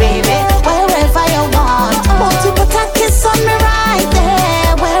want, baby. Wherever you want. Won't you put a kiss on me right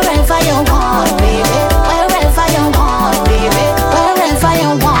there, wherever you want, baby. Wherever you want, baby. Wherever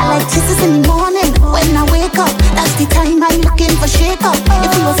you want. I like kisses in the morning when I wake up. That's the time I'm looking for shake up.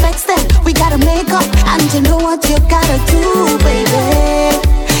 If you was vexed, then we gotta make up. And you know what you gotta do, baby.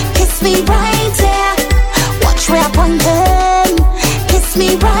 Kiss me right there. Watch where I'm pointing. Kiss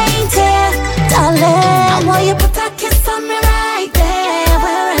me right there, darling. I want you put a kiss on me right there,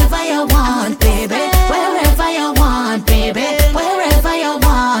 wherever you want, baby. Wherever you want, baby. Wherever you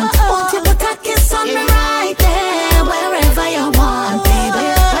want. Won't you put a kiss on me right there, wherever you want, baby.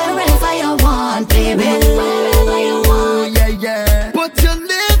 Wherever you want, baby. Wherever you want. Yeah, yeah. Put your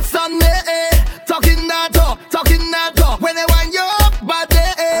lips on me, talking that talk, talking that talk. When I want your body,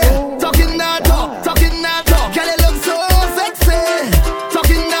 talking that talk, talking that talk. Girl, you look so sexy,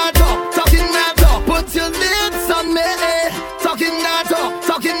 talking that talk, talking that talk. Put your lips on me, talking that talk,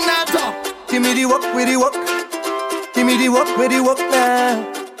 talking that talk. Give me the work with the work. Give me the work with the work now.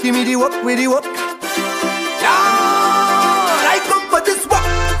 Give me the work with the work. Lord, I come for this work.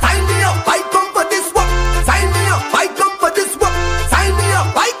 Sign me up. I come for this work. Sign me up. I come for this work. Sign me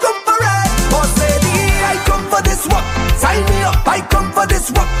up. I come for it. Boss lady, I come for this work. Sign me up. I come for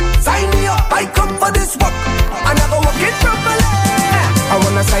this work. Sign me up. I come for this work. I never work it properly. I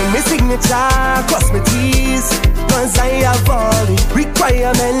wanna sign my signature, cross my T's, cause I have all the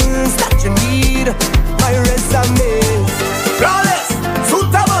requirements that you need. My resume flawless,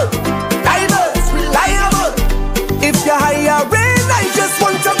 suitable, diverse, reliable. If you're hiring, I just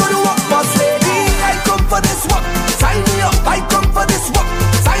want to go to work. Boss lady, I come for this work. Sign me up, I come for this work.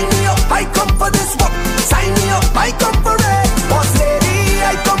 Sign me up, I come for this work. Sign me up, I come for it. Boss lady,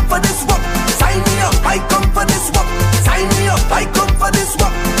 I come for this work. Sign me up, I come for this work. Sign me up, I come for this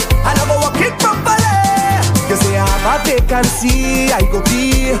work. I never work it properly. You say I have a vacancy, I go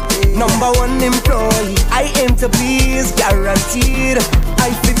be #1 employee. I aim to please, guaranteed. I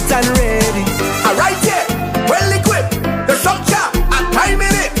fit and ready. Alright, yeah, well equipped. The structure, I'm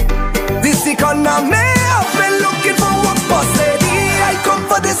timing it. This economy, I've been looking for work. Boss lady, I come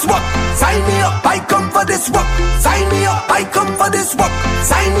for this work. Sign me up, I come for this work. Sign me up, I come for this work.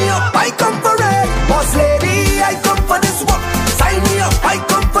 Sign me up, I come for it. Boss lady, I come for this work. Sign me up, I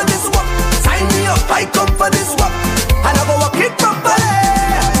come for this work. Sign me up, I come for this work. I never work it properly.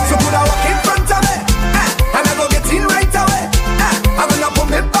 So put a work in front of me, and I go get in right away. I'm gonna put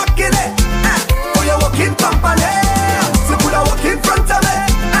me back in it. For your working company. So put a work in front of me,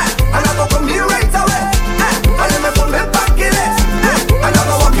 and I go put me right away. And let me put me back in it. And I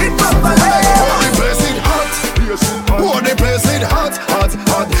go work it properly. Oh, the place is hot. Oh, the place is hot, hot,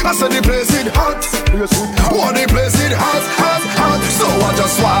 hot. I said the place is hot. Oh, the place is hot, hot, hot. So I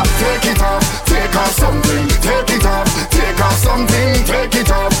just want take it off, take off something, take it off, take off something, take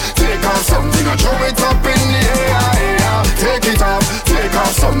it off, take off something. I throw it up in the air. Take it off, take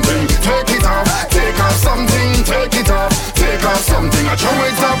off something, take it off, take off something, take it off, take off something. I throw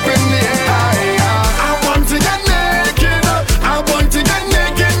it up in the air. I want to get naked, I want to get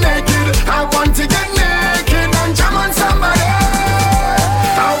naked, naked. I want to get naked and jam on somebody.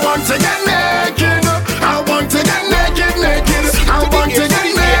 I want to get naked, I want to get naked, naked. I want to get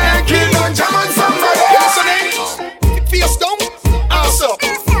naked and jam on somebody. Face down, ass up.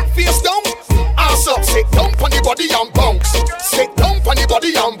 Face down, ass up. Sit down on the body and bounce. Sit down on the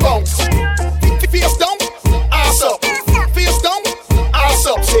body and bounce. Face down, ass up. Face down, ass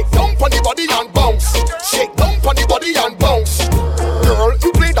up. Sit down on the body and bounce. Sit down on the body and bounce. Girl,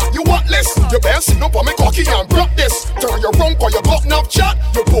 you play that, you want less. You better sit up on me cocky and rock this. Turn your rump or your butt enough chat.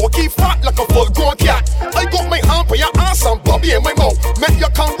 Your pokey fat like a full-grown cat. I got my hand for your ass and bobby in my mouth. Make you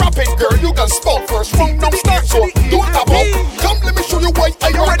can rap it, girl, you can spout. First round, now start, so don't tap out. Come, let me show you why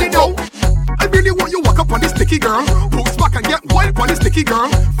I already know. I really want you walk up on this sticky girl. Post back and get wild on this sticky girl.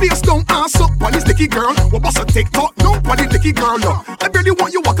 Face down, ass up on this sticky girl. What boss a TikTok, no on this sticky girl. I really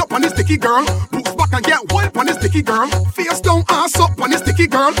want you walk up on this sticky girl. Post back and get wild on this sticky girl. Face down, ass up on this sticky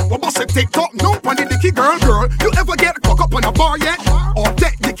girl. What boss a TikTok, no on this sticky girl. Girl, you ever get cock up on a bar yet? Or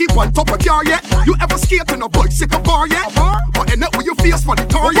deck dicky on top of car yet? You ever skate on a bicycle bar yet? Or end up with your face for the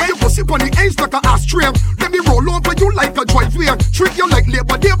tar yet? You pussy on the edge like a ashtray. Let me roll over you like a driveway. Treat you like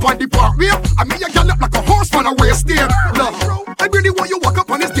Labor Day on the parkway. I mean you gal up like a horse on a race day. Look, I really want you walk up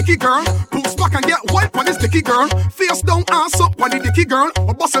on this sticky dicky girl. Push back and get wipe on this dicky girl. Face down, ass up on the dicky girl.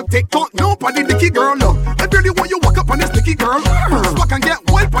 A bust a take talk, no on the dicky girl. I really want you walk up on this dicky girl. Push back and get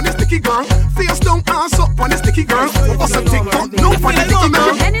wipe on this dicky girl. Face down, ass up on this dicky girl. A bust a take talk, no on the dicky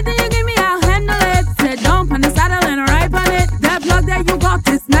girl. Anything you give me, I'll handle it. Sit down on the saddle and ride on it. That plug that you got,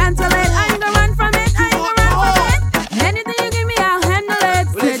 dismantle it. I ain't gonna run from it, I ain't gonna run from it. Anything you give me, I'll handle it.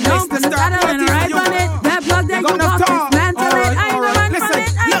 Sit down on the saddle and ride on it. That plug that you got, dismantle it. I ain't gonna run from it, I ain't gonna run from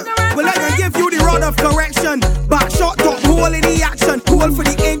it. Well, I can give you the rod of correction. Back shot, top hole in the action. Hole for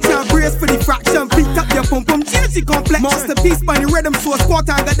the inch and brace for the fraction. Beat up your pum pum, juicy complexion. Masterpiece by the rhythm, so squat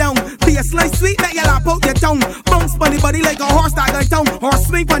and go down. Baseline sweet, let you lap out your tongue. Bounce on the body like a horse that go down. Or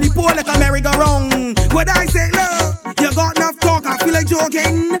swing on the pole like a merry-go-round. What I say, look, you got enough talk, I feel like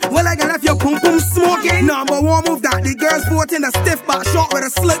joking. Well, I got left your pum pum smoking. Number one move that the girls vote in a stiff back shot with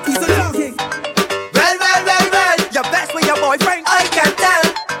a slick piece of jogging. Well, you're best with your boyfriend, I can tell.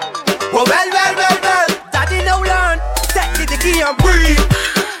 Well, daddy no learn. Take the dicky and breathe.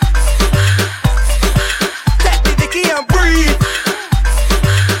 Take the dicky and breathe.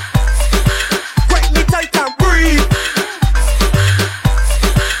 Break me tight and breathe.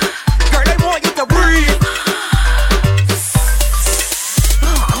 Girl, I want you to breathe.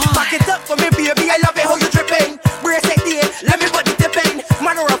 Back it up for me, baby, I love it how you tripping. Brace it there, let me put the tipping.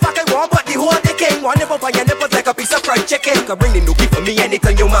 Matter of fact, I want but the whole thing. One nipple for your nipples like a piece of fried chicken. Can bring the nookie for me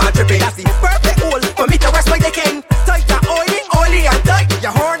anytime you mind tripping. That's the perfect hole for me to rest my dick. Tight and oily and tight.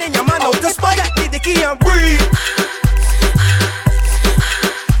 Your horn in your man out to spot. Take the dicky and breathe.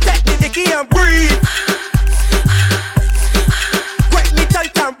 Take the dicky and breathe. Break me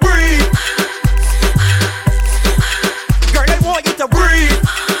tight and breathe. Girl, I want you to breathe.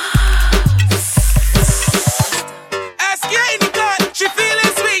 Ask you in the cut, she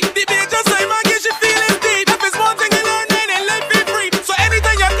feeling sweet. The bitch just like Maggie, she feeling deep. If it's one thing you learn, then it let me free. So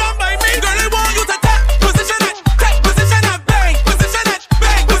anytime you come by me, girl, I want you to take position and bang, position and bang,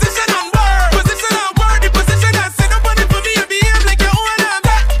 position and word, the position and sit up on it for me and behave like you own them.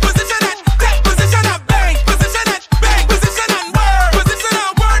 Position and bang, position and bang, position and word,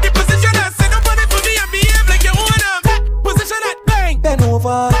 the position and sit up on it for me and behave like you own them. Position and bang, bend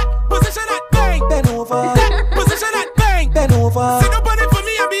over, position and bang, bend over, position and bang, bend over, sit up on it for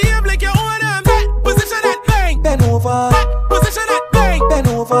me and behave like you own them. Position and bang, bend over, position and bang, bend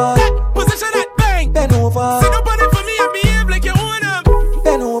over, position and bang, bend over, sit up on it for me and behave like you own them.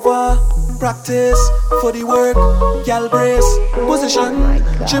 Bend over, practice for the work, gal brace, position,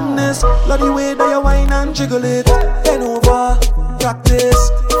 gymnast, love the way that you whine and jiggle it. Bend over,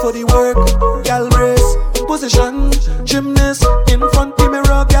 practice for the work, gal brace, position, gymnast, in front the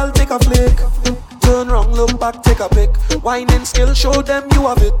mirror, gal take a flick. Turn round, look back, take a pic. Whining skill, show them you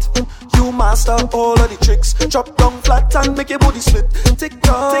have it. You master all of the tricks. Drop down flat and make your body split. Tick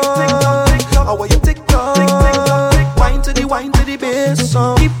tock, tick tock, tick tock. How are you tick tock, tick tock? Wine to the bass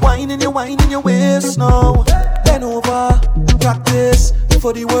now. Keep whining your waist now. Bend over, practice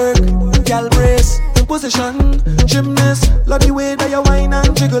for the work, gal brace, position, gymnast. Love the way that you whine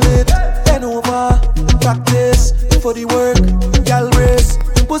and jiggle it. Bend over, practice for the work, gal brace,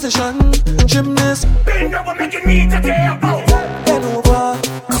 position, gymnast. Bend over, make it need to take out. Bend over.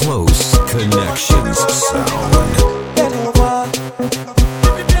 Close Connections sound. Bend over.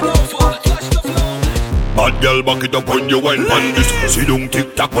 Bad girl, back it up when you wine pan this. See don't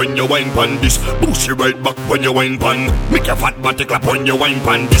tick tock when you wine pan this. Push it right back when you wine pan. Make your fat body clap when you wine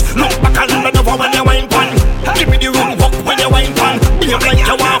pan this. Look back and bend over when you wine pan. Give me the room walk when you wine pan. Be like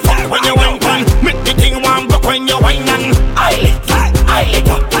you want fuck when you wine pan. Make the thing warm block when you wine and I lick up, I lick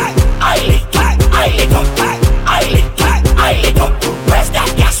up, I lick up, I lick up, I lick up, I lick up. Where's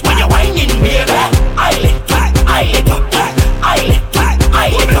that gas when you whining, baby? I lick up, I lick up, I lick up, I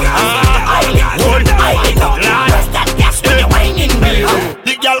lick up, I lick up.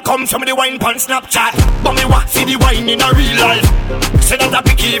 The girl comes from the wine pan Snapchat, but me want see the wine in a real life. Say that a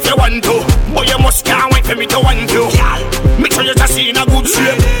picky if you want to, but you must can't wait for me to want to. Make sure you just see in a good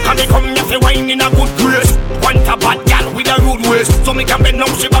shape, cause they come here for wine in a good grace. Want a bad girl with a rude waist, so me can bend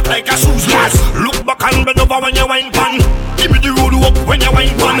down she back like a shoes lace. Look back and bend over when you wine pan. Give me the rude walk when you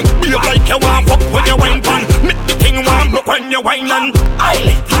wine pan. Behave like you want fuck when you wine pan. Make the thing warm up when you wine and I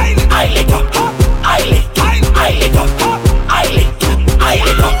lick up, I lick up, I lick up, I lick up, I lick up, I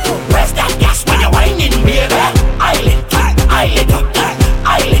lick up. Where's that gas when you're whining, baby? I lick up, I lick up,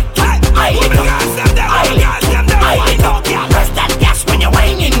 I lick up, I lick up, I lick up, I lick up. Where's that gas when you're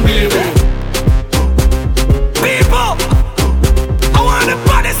whining, baby? People, I want the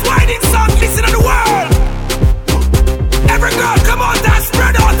baddest whining song listen in the world. Every girl, come on, dance,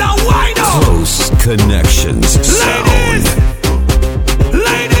 spread out and wine up. Close Connections sound.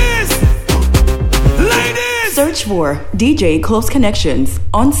 Ladies, Search for DJ Close Connections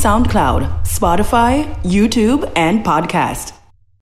on SoundCloud, Spotify, YouTube, and podcast.